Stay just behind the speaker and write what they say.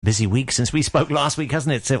busy week since we spoke last week,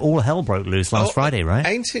 hasn't it? So all hell broke loose last Friday, right?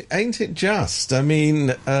 Ain't it just? I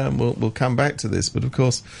mean, we'll come back to this, but of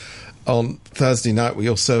course, on Thursday night we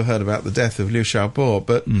also heard about the death of Liu Xiaobo.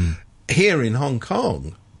 But here in Hong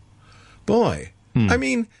Kong, boy, I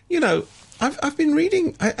mean, you know, I've been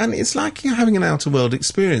reading, and it's like you're having an outer world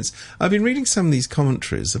experience. I've been reading some of these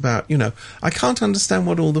commentaries about, you know, I can't understand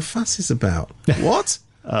what all the fuss is about. What?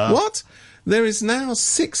 What? There is now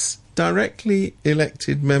 6 directly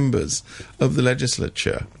elected members of the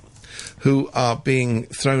legislature who are being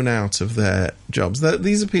thrown out of their jobs.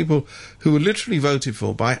 These are people who were literally voted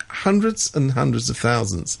for by hundreds and hundreds of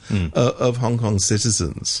thousands of Hong Kong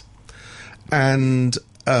citizens. And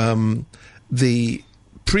the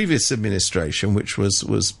previous administration, which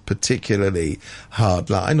was particularly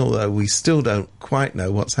hardline, although we still don't quite know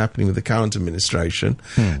what's happening with the current administration.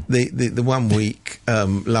 The 1 week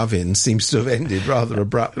love-in seems to have ended rather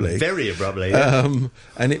abruptly. Very abruptly, yeah.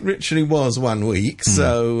 And it literally was 1 week,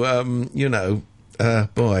 so, you know,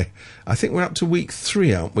 boy, I think we're up to week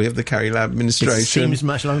 3, aren't we, of the Carrie Lam administration? It seems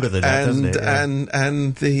much longer than that, doesn't it? Yeah.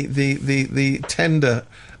 And the tender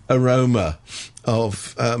aroma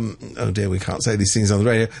of oh dear, we can't say these things on the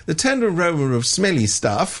radio. The tender aroma of smelly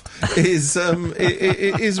stuff is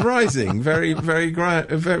rising very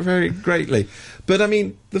greatly. But I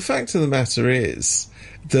mean, the fact of the matter is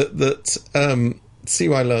that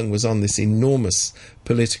CY Leung was on this enormous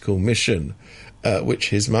political mission, which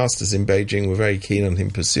his masters in Beijing were very keen on him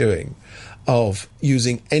pursuing, of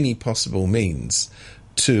using any possible means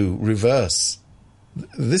to reverse.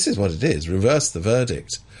 This is what it is: reverse the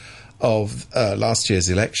verdict of last year's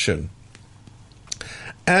election.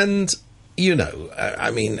 And, you know, I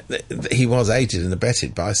mean, he was aided and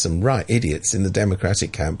abetted by some right idiots in the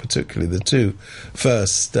Democratic camp, particularly the 2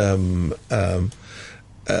 first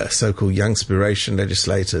so-called Youngspiration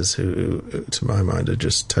legislators who, to my mind, are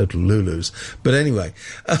just total Lulus. But anyway,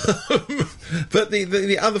 but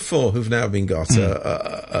the other 4 who've now been got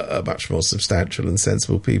are much more substantial and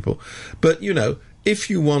sensible people. But, you know,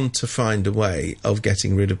 if you want to find a way of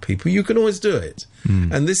getting rid of people, you can always do it.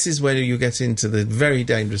 And this is where you get into the very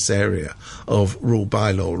dangerous area of rule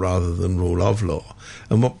by law rather than rule of law.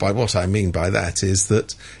 And what I mean by that is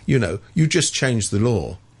that, you know, you just change the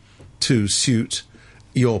law to suit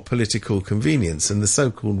your political convenience. And the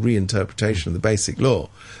so-called reinterpretation of the basic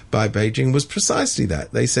law by Beijing was precisely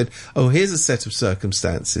that. They said, oh, here's a set of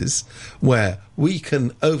circumstances where we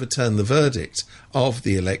can overturn the verdict of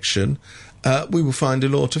the election. We will find a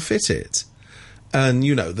law to fit it. And,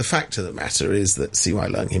 you know, the fact of the matter is that CY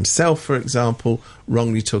Leung himself, for example,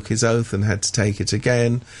 wrongly took his oath and had to take it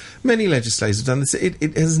again. Many legislators have done this.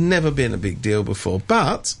 It has never been a big deal before.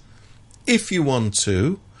 But if you want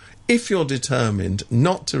to, if you're determined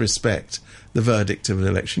not to respect the verdict of an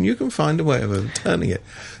election, you can find a way of overturning it.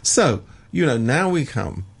 So, you know, now we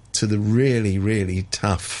come to the really, really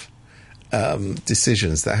tough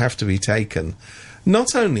decisions that have to be taken,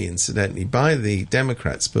 not only, incidentally, by the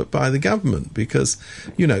Democrats, but by the government, because,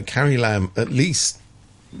 you know, Carrie Lam, at least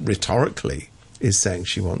rhetorically, is saying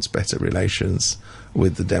she wants better relations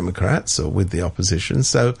with the Democrats or with the opposition.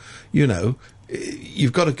 So, you know,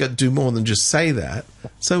 you've got to do more than just say that.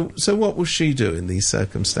 So what will she do in these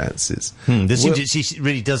circumstances? She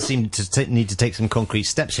really does seem to need to take some concrete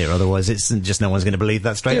steps here. Otherwise, it's just no one's going to believe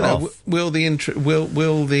that straight off. Will the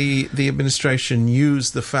administration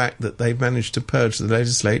use the fact that they've managed to purge the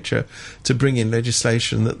legislature to bring in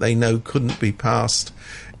legislation that they know couldn't be passed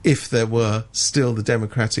if there were still the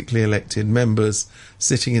democratically elected members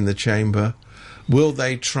sitting in the chamber? Will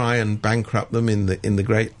they try and bankrupt them in the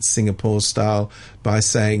great Singapore style by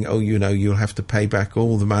saying, oh, you know, you'll have to pay back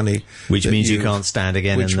all the money, which means you can't stand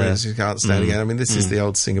again? Which means you can't stand again. I mean, this is the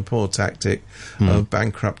old Singapore tactic of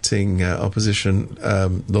bankrupting opposition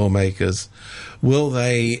lawmakers. Will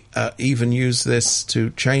they even use this to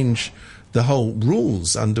change the whole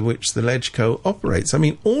rules under which the LegCo operates? I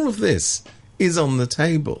mean, all of this is on the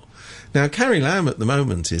table. Now, Carrie Lam at the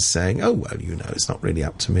moment is saying, oh, well, you know, it's not really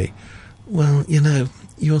up to me. Well, you know,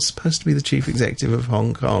 you're supposed to be the chief executive of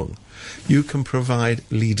Hong Kong. You can provide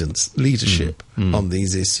leadership on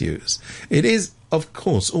these issues. It is, of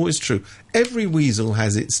course, always true. Every weasel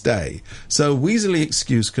has its day. So a weaselly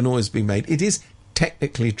excuse can always be made. It is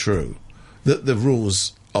technically true that the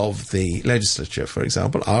rules of the legislature, for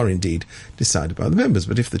example, are indeed decided by the members.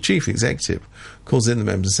 But if the chief executive calls in the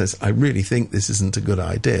members and says, I really think this isn't a good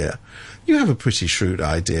idea, you have a pretty shrewd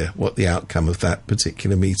idea what the outcome of that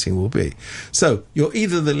particular meeting will be. So you're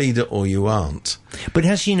either the leader or you aren't. But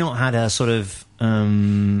has she not had a sort of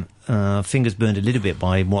fingers burned a little bit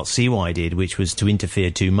by what CY did, which was to interfere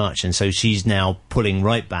too much, and so she's now pulling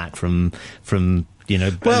right back from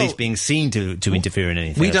at least being seen to interfere in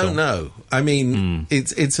anything. We don't know. I mean,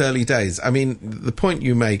 it's early days. I mean, the point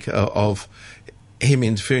you make of him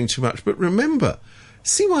interfering too much, but remember,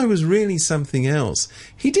 CY was really something else.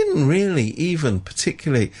 He didn't really even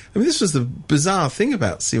particularly... I mean, this was the bizarre thing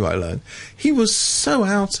about CY Leung. He was so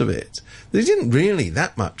out of it that he didn't really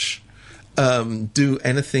that much do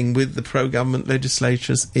anything with the pro-government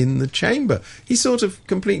legislatures in the chamber. He sort of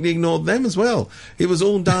completely ignored them as well. It was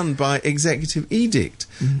all done by executive edict.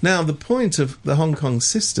 Now, the point of the Hong Kong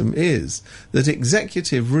system is that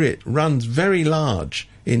executive writ runs very large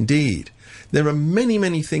indeed. There are many,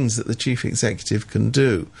 many things that the chief executive can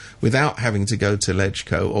do without having to go to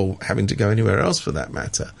LegCo or having to go anywhere else for that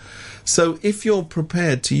matter. So if you're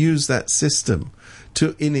prepared to use that system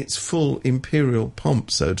in its full imperial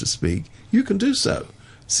pomp, so to speak, you can do so.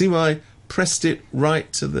 CY pressed it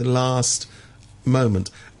right to the last moment.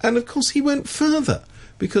 And of course he went further,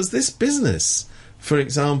 because this business, for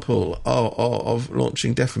example, of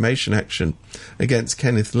launching defamation action against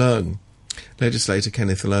Kenneth Leung, legislator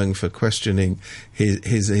Kenneth Leung, for questioning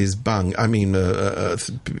his bung,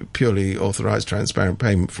 purely authorised transparent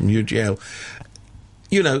payment from UGL,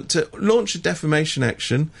 to launch a defamation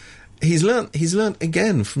action. He's learnt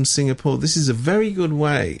again from Singapore. This is a very good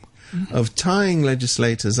way of tying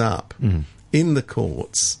legislators up in the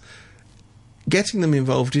courts, getting them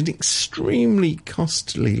involved in extremely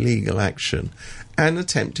costly legal action, and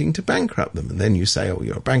attempting to bankrupt them. And then you say, oh,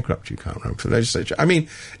 you're bankrupt, you can't run for legislature. I mean,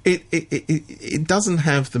 it doesn't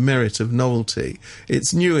have the merit of novelty.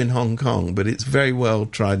 It's new in Hong Kong, but it's very well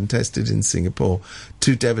tried and tested in Singapore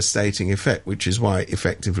to devastating effect, which is why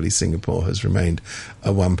effectively Singapore has remained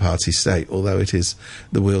a one-party state, although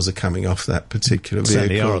the wheels are coming off that particular vehicle.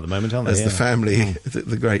 Certainly are at the moment, aren't they? As the family,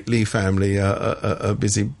 the great Lee family, are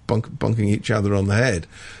busy bonking each other on the head.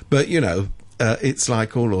 But, it's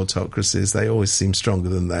like all autocracies, they always seem stronger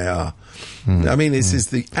than they are. I mean, this is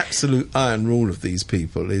the absolute iron rule of these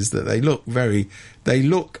people, is that they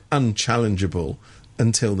look unchallengeable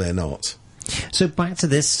until they're not. So back to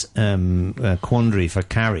this quandary for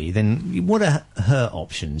Carrie, then what are her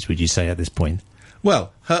options, would you say, at this point?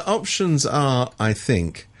 Well, her options are, I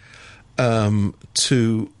think,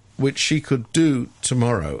 which she could do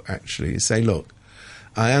tomorrow, actually, say, look,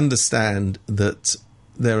 I understand that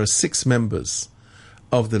there are 6 members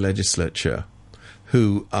of the legislature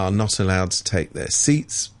who are not allowed to take their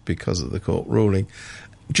seats because of the court ruling.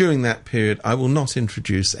 During that period, I will not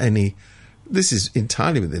introduce any... This is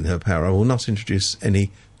entirely within her power. I will not introduce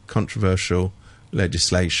any controversial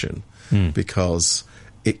legislation because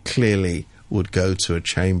it clearly would go to a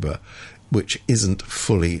chamber which isn't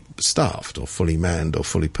fully staffed or fully manned or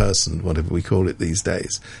fully personed, whatever we call it these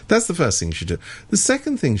days. That's the first thing she should do. The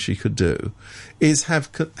second thing she could do is have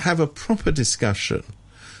a proper discussion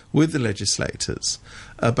with the legislators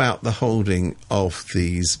about the holding of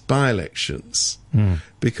these by-elections.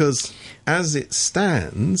 Because as it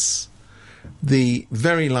stands, the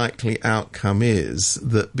very likely outcome is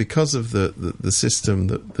that because of the system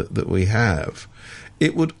that we have,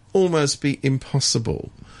 it would almost be impossible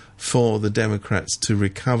for the Democrats to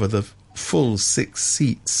recover the full 6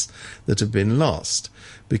 seats that have been lost,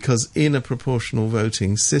 because in a proportional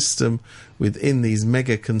voting system within these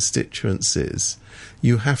mega constituencies,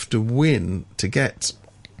 you have to win to get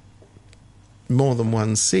more than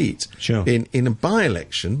one seat. Sure. In a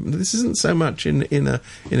by-election. This isn't so much in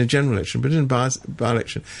a general election, but in a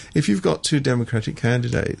by-election. If you've got 2 Democratic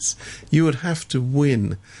candidates, you would have to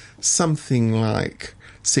win something like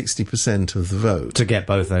 60% of the vote to get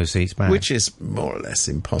both those seats back, which is more or less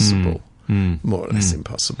impossible. More or less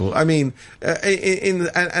impossible. I mean,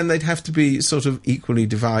 and they'd have to be sort of equally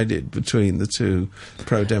divided between the 2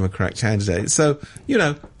 pro-Democrat candidates. So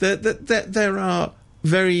there are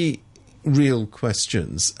very real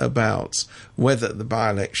questions about whether the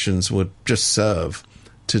by-elections would just serve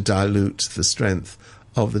to dilute the strength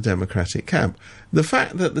of the Democratic camp. The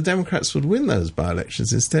fact that the Democrats would win those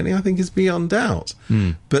by-elections, incidentally, I think is beyond doubt.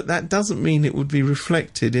 But that doesn't mean it would be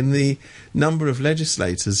reflected in the number of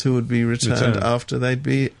legislators who would be returned after they'd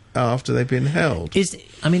been held. Is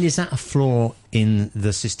that a flaw in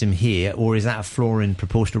the system here, or is that a flaw in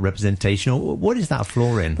proportional representation, or what is that a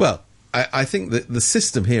flaw in? Well, I think that the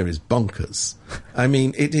system here is bonkers. I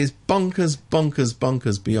mean, it is bonkers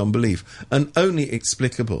beyond belief, and only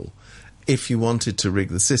explicable if you wanted to rig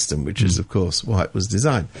the system, which is, of course, why it was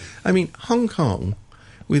designed. I mean, Hong Kong,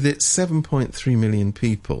 with its 7.3 million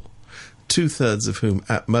people, 2/3 of whom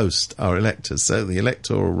at most are electors, so the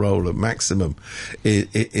electoral roll of maximum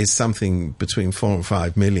is something between 4 and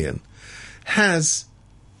 5 million, has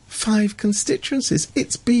 5 constituencies.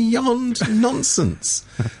 It's beyond nonsense.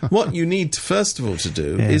 What you need, first of all, to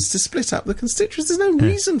do is to split up the constituencies. There's no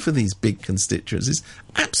reason for these big constituencies.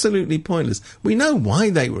 Absolutely pointless. We know why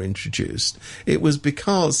they were introduced. It was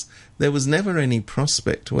because there was never any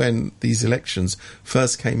prospect when these elections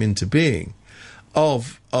first came into being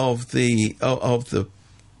of the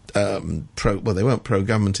well, they weren't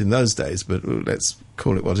pro-government in those days, but let's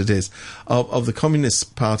call it what it is, of the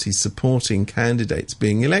Communist Party supporting candidates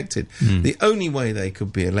being elected. The only way they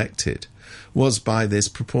could be elected was by this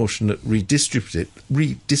proportionate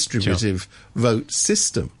redistributive vote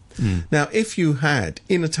system. Now, if you had,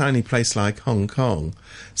 in a tiny place like Hong Kong,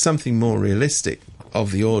 something more realistic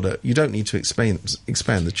of the order, you don't need to expand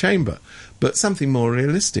the chamber, but something more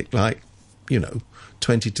realistic like,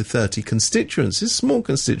 20 to 30 constituencies, small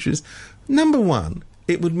constituencies. Number one,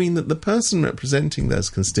 it would mean that the person representing those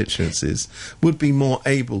constituencies would be more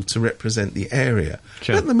able to represent the area.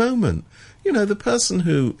 Sure. At the moment, the person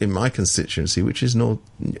who, in my constituency, which is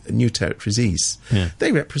New Territories East,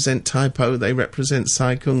 they represent Tai Po, they represent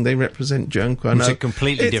Sai Kung, they represent Joon Kwan. Which are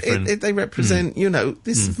completely different. They represent,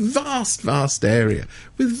 this vast, vast area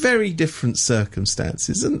with very different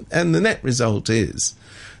circumstances. And the net result is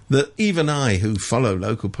that even I, who follow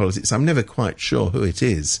local politics, I'm never quite sure who it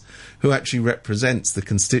is who actually represents the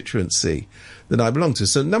constituency that I belong to.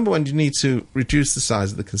 So, number one, you need to reduce the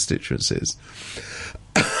size of the constituencies.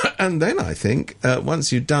 And then I think,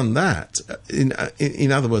 once you've done that,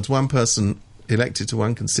 in other words, one person elected to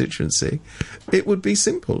one constituency, it would be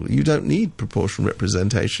simple. You don't need proportional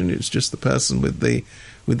representation. It's just the person with the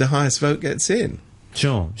highest vote gets in.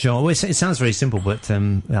 Sure. Well, it sounds very simple, but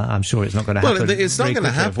I'm sure it's not going to happen. Well, it's not going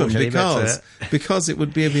to happen because it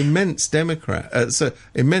would be of immense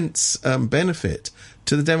immense benefit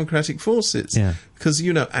to the democratic forces. Yeah. Because,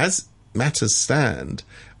 as matters stand,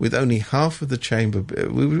 with only half of the chamber,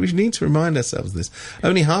 we need to remind ourselves of this,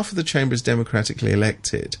 only half of the chamber is democratically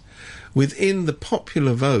elected. Within the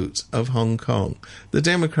popular vote of Hong Kong, the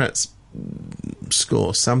Democrats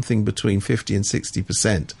score something between 50 and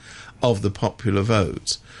 60% of the popular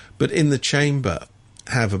vote, but in the chamber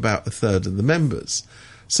have about a third of the members.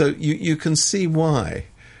 So you can see why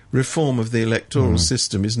reform of the electoral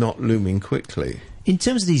system is not looming quickly. In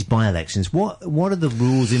terms of these by-elections, what are the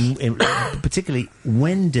rules, in particularly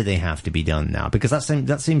when do they have to be done now? Because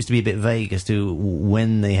that seems to be a bit vague as to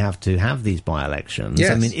when they have to have these by-elections. Yes.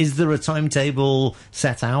 I mean, is there a timetable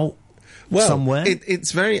set out somewhere?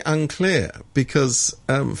 It's very unclear because,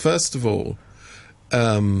 first of all,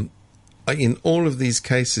 in all of these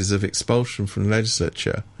cases of expulsion from the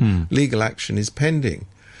legislature, legal action is pending.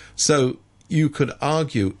 So you could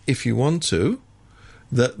argue, if you want to,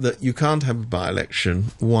 that you can't have a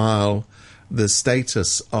by-election while the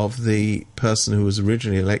status of the person who was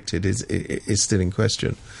originally elected is still in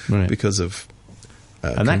question, right, because of...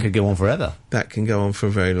 and that could go on forever. That can go on for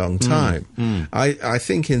a very long time. I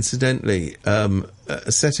think, incidentally,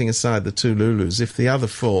 setting aside the two Lulus, if the other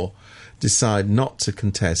four decide not to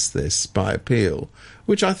contest this by appeal,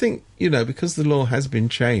 which I think, because the law has been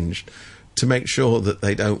changed to make sure that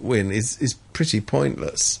they don't win, is pretty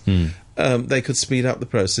pointless. They could speed up the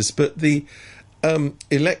process. But the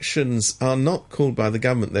elections are not called by the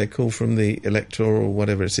government. They're called from the electoral,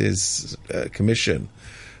 whatever it is, commission.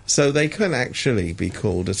 So they can actually be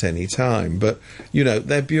called at any time. But,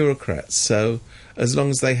 they're bureaucrats. So as long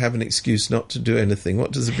as they have an excuse not to do anything,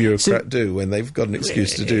 what does a bureaucrat do when they've got an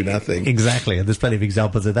excuse to do nothing? Exactly. And there's plenty of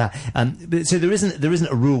examples of that. So there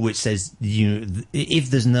isn't a rule which says if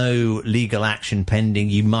there's no legal action pending,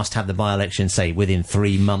 you must have the by-election, say, within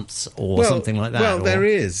 3 months or something like that. Well, there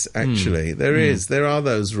is, actually. There are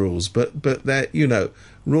those rules. But they're,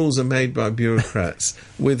 rules are made by bureaucrats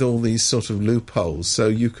with all these sort of loopholes, so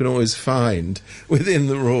you can always find within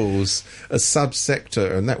the rules a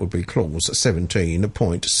subsector, and that would be clause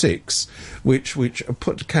 17.6, which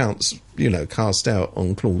put counts, cast out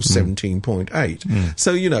on clause 17.8.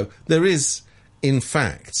 So, there is, in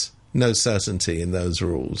fact, no certainty in those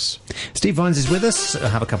rules. Steve Vines is with us. I'll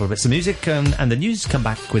have a couple of bits of music, and the news come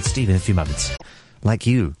back with Steve in a few moments. Like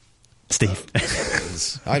you, Steve.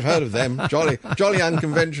 I've heard of them. Jolly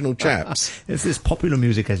unconventional chaps. It's this popular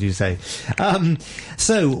music, as you say.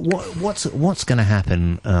 So what's going to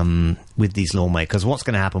happen with these lawmakers? What's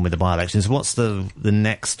going to happen with the by-elections? What's the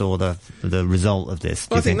next or the result of this?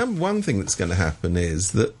 Well, I think number one thing that's going to happen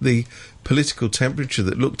is that the political temperature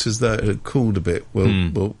that looked as though it had cooled a bit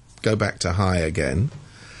will go back to high again.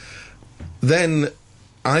 Then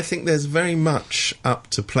I think there's very much up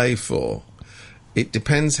to play for. It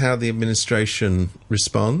depends how the administration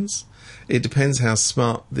responds. It depends how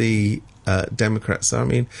smart the Democrats are. I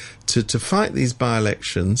mean, to fight these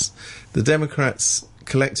by-elections, the Democrats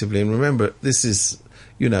collectively, and remember, this is,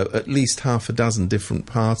 at least half a dozen different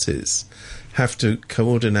parties, have to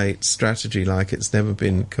coordinate strategy like it's never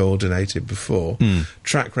been coordinated before.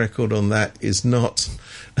 Track record on that is not,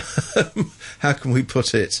 how can we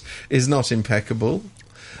put it, is not impeccable.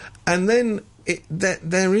 And then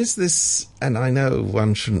there is this, and I know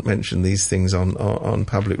one shouldn't mention these things on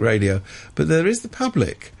public radio, but there is the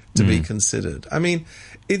public to be considered. I mean,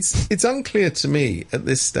 it's unclear to me at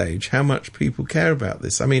this stage how much people care about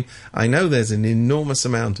this. I mean, I know there's an enormous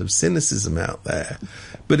amount of cynicism out there,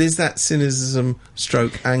 but is that cynicism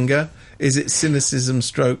stroke anger? Is it cynicism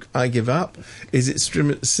stroke I give up? Is it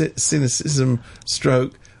cynicism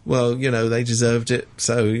stroke, well, they deserved it,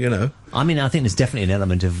 so, I mean, I think there's definitely an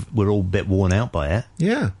element of we're all a bit worn out by it.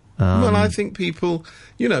 Yeah. Well, I think people,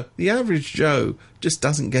 the average Joe just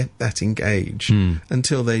doesn't get that engaged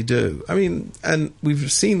until they do. I mean, and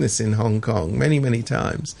we've seen this in Hong Kong many, many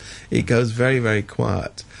times. It goes very, very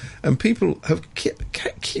quiet. And people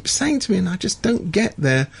keep saying to me, and I just don't get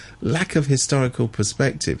their lack of historical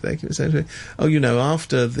perspective. They keep saying to me,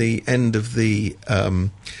 after the end of the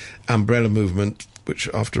umbrella movement, which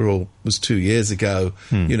after all was 2 years ago,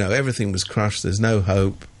 everything was crushed, there's no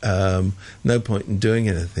hope, no point in doing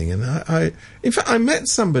anything. And in fact, I met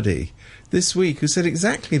somebody this week who said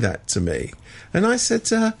exactly that to me. And I said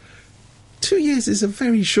to her, 2 years is a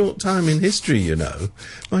very short time in history,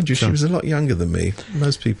 Mind you, she was a lot younger than me.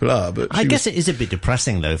 Most people are, but I guess it is a bit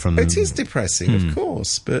depressing, though. It is depressing, of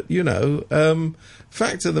course, but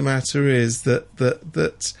fact of the matter is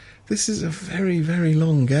that this is a very, very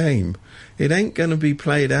long game. It ain't going to be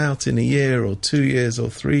played out in a year or 2 years or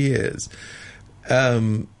 3 years.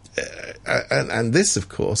 And this, of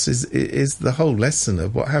course, is the whole lesson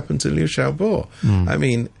of what happened to Liu Xiaobo. I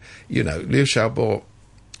mean, Liu Xiaobo,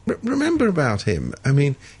 remember about him. I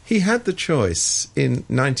mean, he had the choice in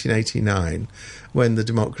 1989 when the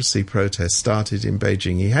democracy protests started in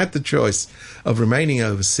Beijing. He had the choice of remaining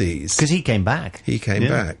overseas. Because he came back. He came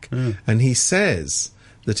back. And he says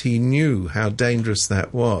that he knew how dangerous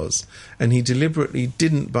that was, and he deliberately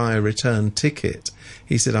didn't buy a return ticket.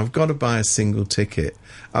 He said, I've got to buy a single ticket,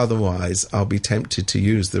 otherwise I'll be tempted to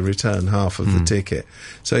use the return half of the ticket.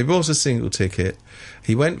 So he bought a single ticket,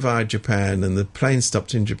 he went via Japan, and the plane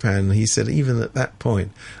stopped in Japan, and he said, even at that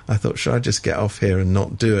point, I thought, should I just get off here and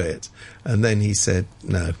not do it? And then he said,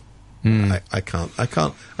 no, I can't. I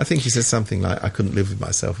think he said something like, I couldn't live with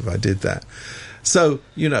myself if I did that. So,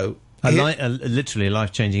 literally a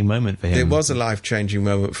life-changing moment for him. It was a life-changing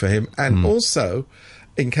moment for him. And also,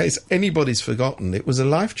 in case anybody's forgotten, it was a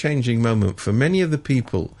life-changing moment for many of the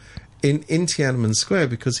people in Tiananmen Square,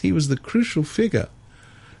 because he was the crucial figure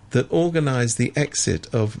that organised the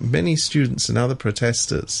exit of many students and other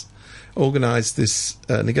protesters, organised this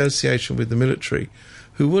negotiation with the military,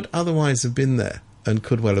 who would otherwise have been there and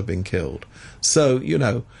could well have been killed. So,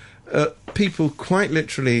 people quite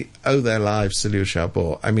literally owe their lives to Liu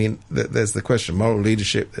Xiaobo. I mean, there's the question of moral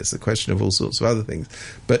leadership, there's the question of all sorts of other things.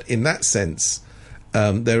 But in that sense,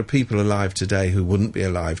 there are people alive today who wouldn't be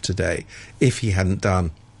alive today if he hadn't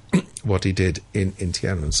done what he did in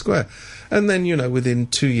Tiananmen Square. And then, within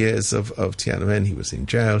 2 years of Tiananmen, he was in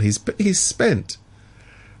jail. He's spent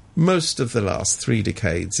most of the last 3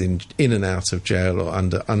 decades in and out of jail or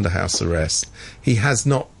under house arrest. He has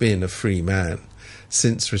not been a free man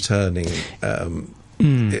since returning. I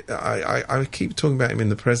keep talking about him in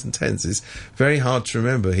the present tense. It's very hard to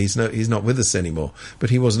remember. He's not with us anymore, but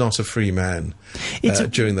he was not a free man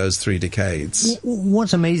during those 3 decades.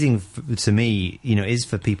 What's amazing to me, is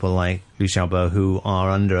for people like Liu Xiaobo who are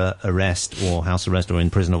under arrest or house arrest or in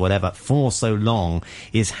prison or whatever for so long,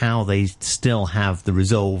 is how they still have the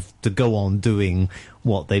resolve to go on doing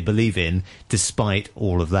what they believe in despite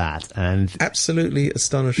all of that. And absolutely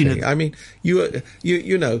astonishing. I mean,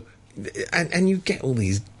 and you get all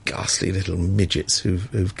these ghastly little midgets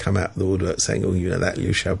who've come out of the woodwork saying, that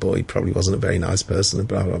Liu Xiaobo, he probably wasn't a very nice person, and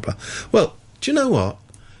blah, blah, blah. Well, do you know what?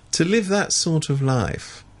 To live that sort of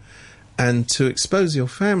life and to expose your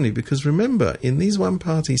family, because remember, in these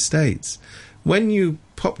one-party states, when you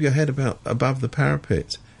pop your head above the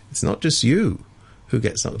parapet, it's not just you who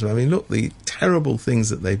gets knocked down. I mean, look, the terrible things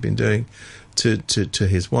that they've been doing to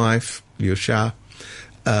his wife, Liu Xia.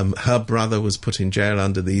 Her brother was put in jail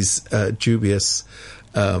under these dubious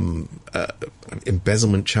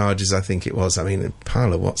embezzlement charges, I think it was. I mean,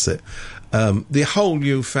 Parla, what's it? The whole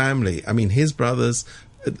Liu family, I mean, his brothers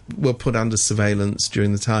were put under surveillance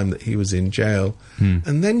during the time that he was in jail.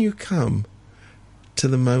 And then you come to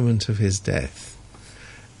the moment of his death,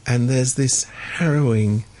 and there's this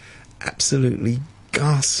harrowing absolutely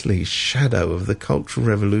ghastly shadow of the Cultural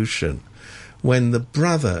Revolution when the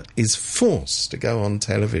brother is forced to go on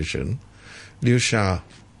television. Liu Sha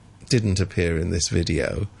didn't appear in this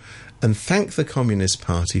video, and thank the Communist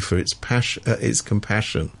Party for its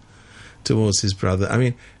compassion towards his brother. I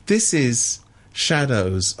mean, this is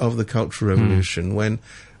shadows of the Cultural Revolution when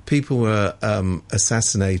people were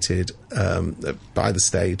assassinated by the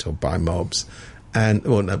state or by mobs, by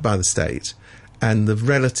the state, and the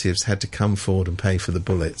relatives had to come forward and pay for the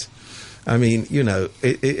bullet. I mean, you know,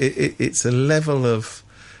 it's a level of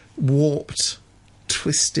warped,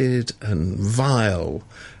 twisted and vile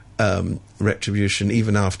retribution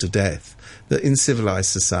even after death that in civilized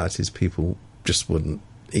societies people just wouldn't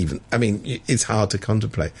even, I mean, it's hard to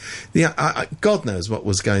contemplate. God knows what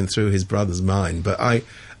was going through his brother's mind, but I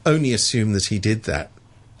only assume that he did that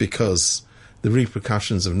because the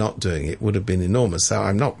repercussions of not doing it would have been enormous. So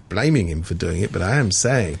I'm not blaming him for doing it, but I am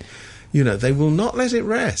saying, you know, they will not let it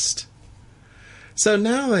rest. So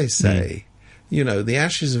now they say, you know, the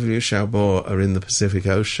ashes of Liu Xiaobo are in the Pacific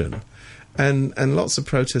Ocean, and lots of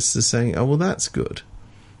protesters are saying, oh, well, that's good,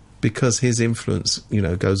 because his influence, you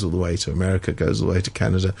know, goes all the way to America, goes all the way to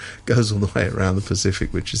Canada, goes all the way around the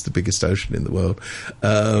Pacific, which is the biggest ocean in the world.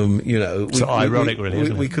 You know, it's ironic,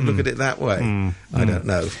 really. We could look at it that way. I don't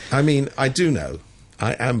know. I mean, I do know.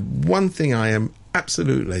 One thing I am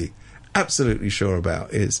absolutely sure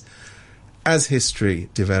about is, as history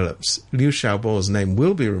develops, Liu Xiaobo's name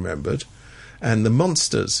will be remembered, and the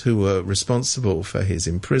monsters who were responsible for his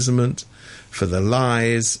imprisonment, for the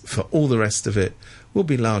lies, for all the rest of it, will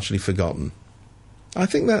be largely forgotten. I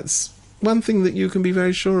think that's one thing that you can be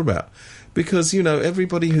very sure about, because, you know,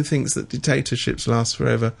 everybody who thinks that dictatorships last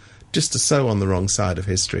forever just are so on the wrong side of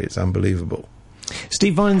history. It's unbelievable.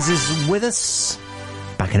 Steve Vines is with us.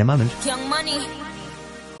 Back in a moment. Young Money.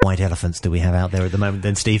 White elephants do we have out there at the moment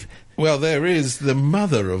then, Steve? Well, there is the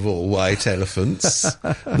mother of all white elephants,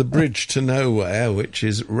 the Bridge to Nowhere, which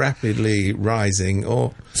is rapidly rising.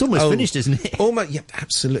 It's almost finished, isn't it? Almost, yeah,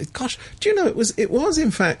 absolutely. Gosh, do you know it was in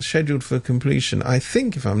fact scheduled for completion, I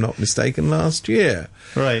think, if I'm not mistaken, last year.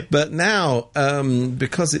 Right. But now,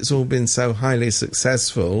 because it's all been so highly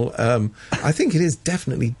successful, I think it is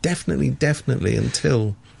definitely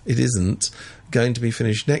until it isn't going to be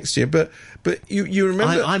finished next year. But you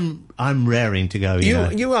remember, I'm raring to go.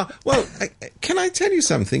 You are. Well, can I tell you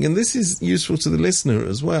something? And this is useful to the listener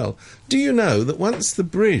as well. Do you know that once the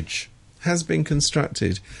bridge has been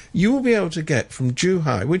constructed, you will be able to get from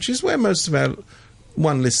Zhuhai, which is where most of our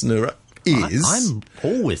one listener is. I'm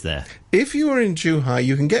always there. If you are in Zhuhai,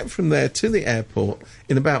 you can get from there to the airport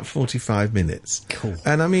in about 45 minutes. Cool.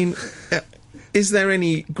 And I mean, is there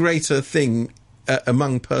any greater thing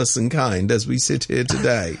among person-kind as we sit here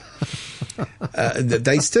today?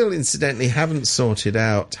 They still, incidentally, haven't sorted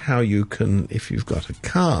out how you can, if you've got a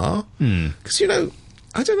car, because, you know,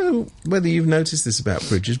 I don't know whether you've noticed this about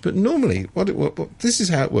bridges, but normally, what this is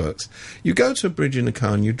how it works. You go to a bridge in a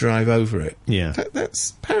car and you drive over it. Yeah.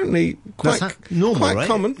 That's apparently quite normal, quite right?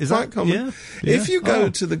 common. Is quite that common. Yeah. If you go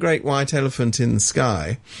to the Great White Elephant in the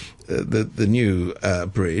Sky, the new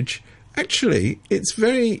bridge, actually, it's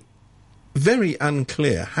very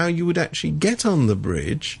unclear how you would actually get on the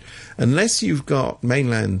bridge unless you've got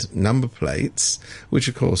mainland number plates, which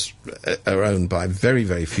of course are owned by very,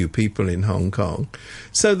 very few people in Hong Kong.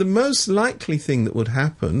 So the most likely thing that would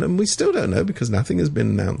happen, and we still don't know because nothing has been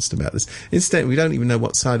announced about this. Instead, we don't even know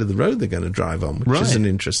what side of the road they're going to drive on, which is an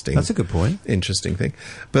interesting... That's a good point. Interesting thing.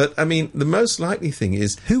 But, I mean, the most likely thing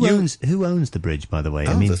is... Who owns the bridge, by the way?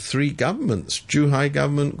 I mean, the three governments. Zhuhai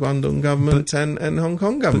government, Guangdong government, and Hong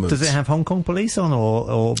Kong government. Does it have Hong Kong police on,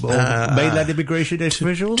 or mainland immigration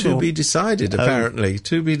officials? To be decided, apparently.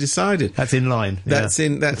 To be decided. That's in line.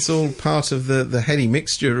 That's all part of the heady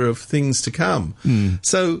mixture of things to come.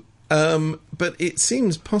 So, but it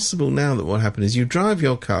seems possible now that what happened is you drive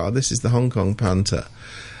your car, this is the Hong Kong punter,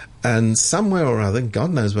 and somewhere or other,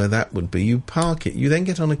 God knows where that would be, you park it, you then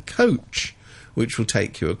get on a coach, which will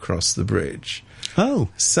take you across the bridge. Oh.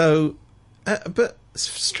 So, but it's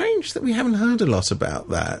strange that we haven't heard a lot about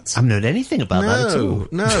that. I haven't heard anything about that at all.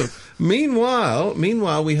 No. Meanwhile,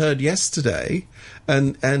 we heard yesterday,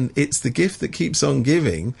 and it's the gift that keeps on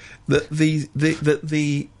giving, that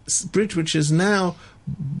the bridge, which is now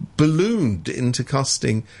ballooned into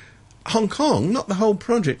costing Hong Kong, not the whole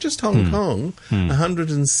project, just Hong Kong,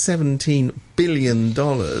 $117 billion.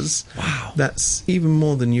 Wow. That's even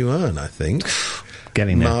more than you earn, I think.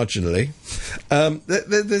 Getting there. Marginally.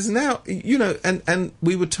 There's now, you know, and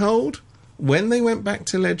we were told when they went back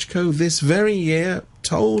to LegCo this very year,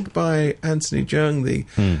 told by Anthony Cheung, the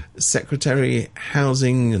Secretary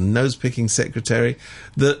Housing and Nose-Picking Secretary,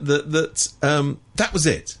 that was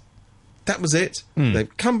it. That was it.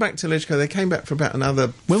 They've come back to LegCo. They came back for about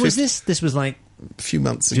another... When was this? This was like... A few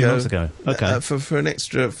months ago. Okay. For an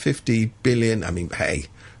extra 50 billion. I mean, hey,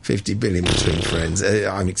 50 billion between friends.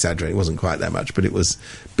 I'm exaggerating. It wasn't quite that much, but it was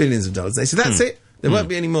billions of dollars. They said, that's it. There won't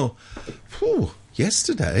be any more. Whew,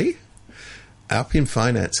 yesterday, up in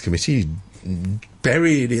Finance Committee,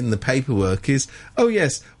 buried in the paperwork is, oh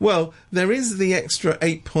yes, well, there is the extra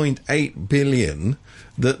 8.8 billion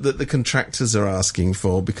that the contractors are asking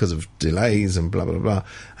for because of delays and blah, blah, blah.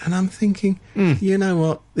 And I'm thinking, you know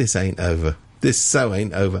what? This ain't over. This so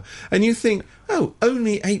ain't over. And you think, oh,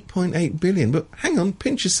 only 8.8 billion. But hang on,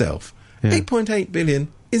 pinch yourself. 8.8 billion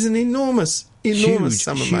is an enormous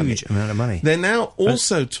sum of money. Huge amount of money. They're now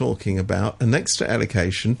also talking about an extra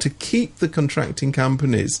allocation to keep the contracting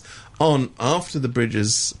companies on after the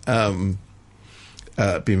bridges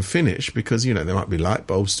been finished, because there might be light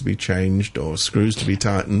bulbs to be changed or screws to be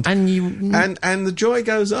tightened, and the joy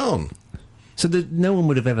goes on. So no one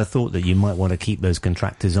would have ever thought that you might want to keep those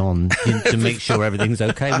contractors on to make sure everything's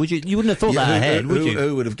okay, would you? You wouldn't have thought that ahead, would you?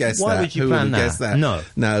 Who would have guessed that? Why would you plan that?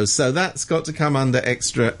 No. So that's got to come under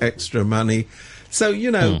extra money. So,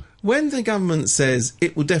 when the government says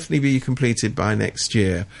it will definitely be completed by next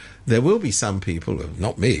year, there will be some people,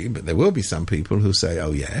 not me, but there will be some people who say,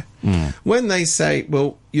 oh, yeah. When they say,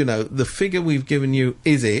 well, the figure we've given you,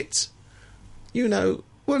 is it?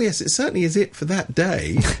 Well, yes, it certainly is it for that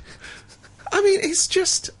day. I mean, it's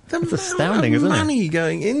just the amount of money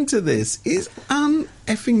going into this is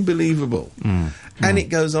un-effing believable. And it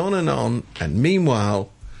goes on, and meanwhile...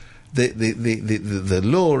 The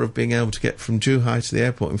law of being able to get from Zhuhai to the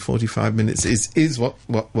airport in 45 minutes is what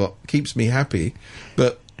keeps me happy.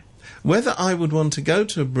 But whether I would want to go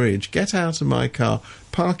to a bridge, get out of my car,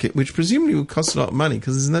 park it, which presumably would cost a lot of money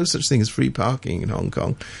because there's no such thing as free parking in Hong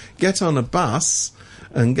Kong, get on a bus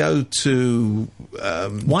and go to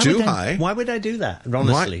Zhuhai. Why would I do that,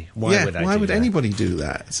 honestly? Why would anybody do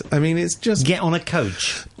that? I mean, it's just... Get on a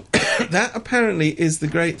coach. That apparently is the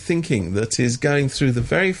great thinking that is going through the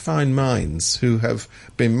very fine minds who have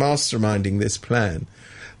been masterminding this plan.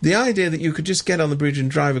 The idea that you could just get on the bridge and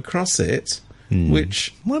drive across it,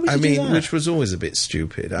 which was always a bit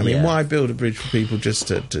stupid. I mean, why build a bridge for people just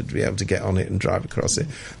to be able to get on it and drive across it?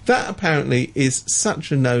 That apparently is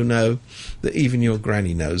such a no-no that even your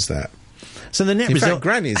granny knows that. So the net In result... fact,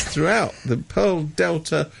 grannies throughout the Pearl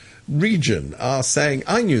Delta region are saying,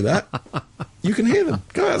 I knew that. You can hear them.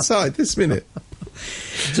 Go outside this minute.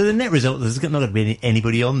 So the net result, there's not going to be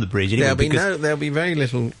anybody on the bridge anyway. There'll be very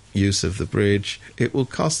little use of the bridge. It will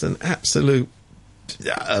cost an absolute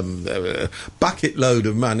bucket load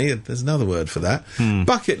of money. There's another word for that.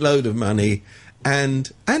 Bucket load of money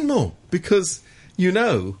and more, because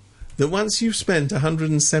that once you've spent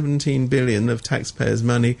 117 billion of taxpayers'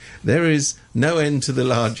 money, there is no end to the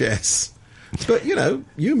largesse. But, you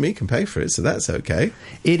and me can pay for it, so that's okay.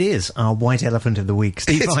 It is our white elephant of the week,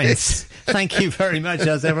 Steve Vines. Thank you very much,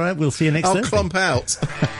 as ever. We'll see you next Thursday. I'll clump out.